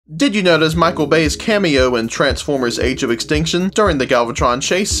Did you notice Michael Bay's cameo in Transformers Age of Extinction? During the Galvatron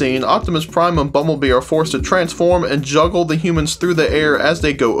chase scene, Optimus Prime and Bumblebee are forced to transform and juggle the humans through the air as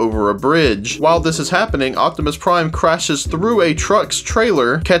they go over a bridge. While this is happening, Optimus Prime crashes through a truck's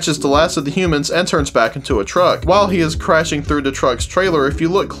trailer, catches the last of the humans, and turns back into a truck. While he is crashing through the truck's trailer, if you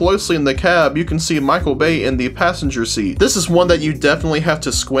look closely in the cab, you can see Michael Bay in the passenger seat. This is one that you definitely have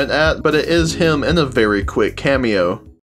to squint at, but it is him in a very quick cameo.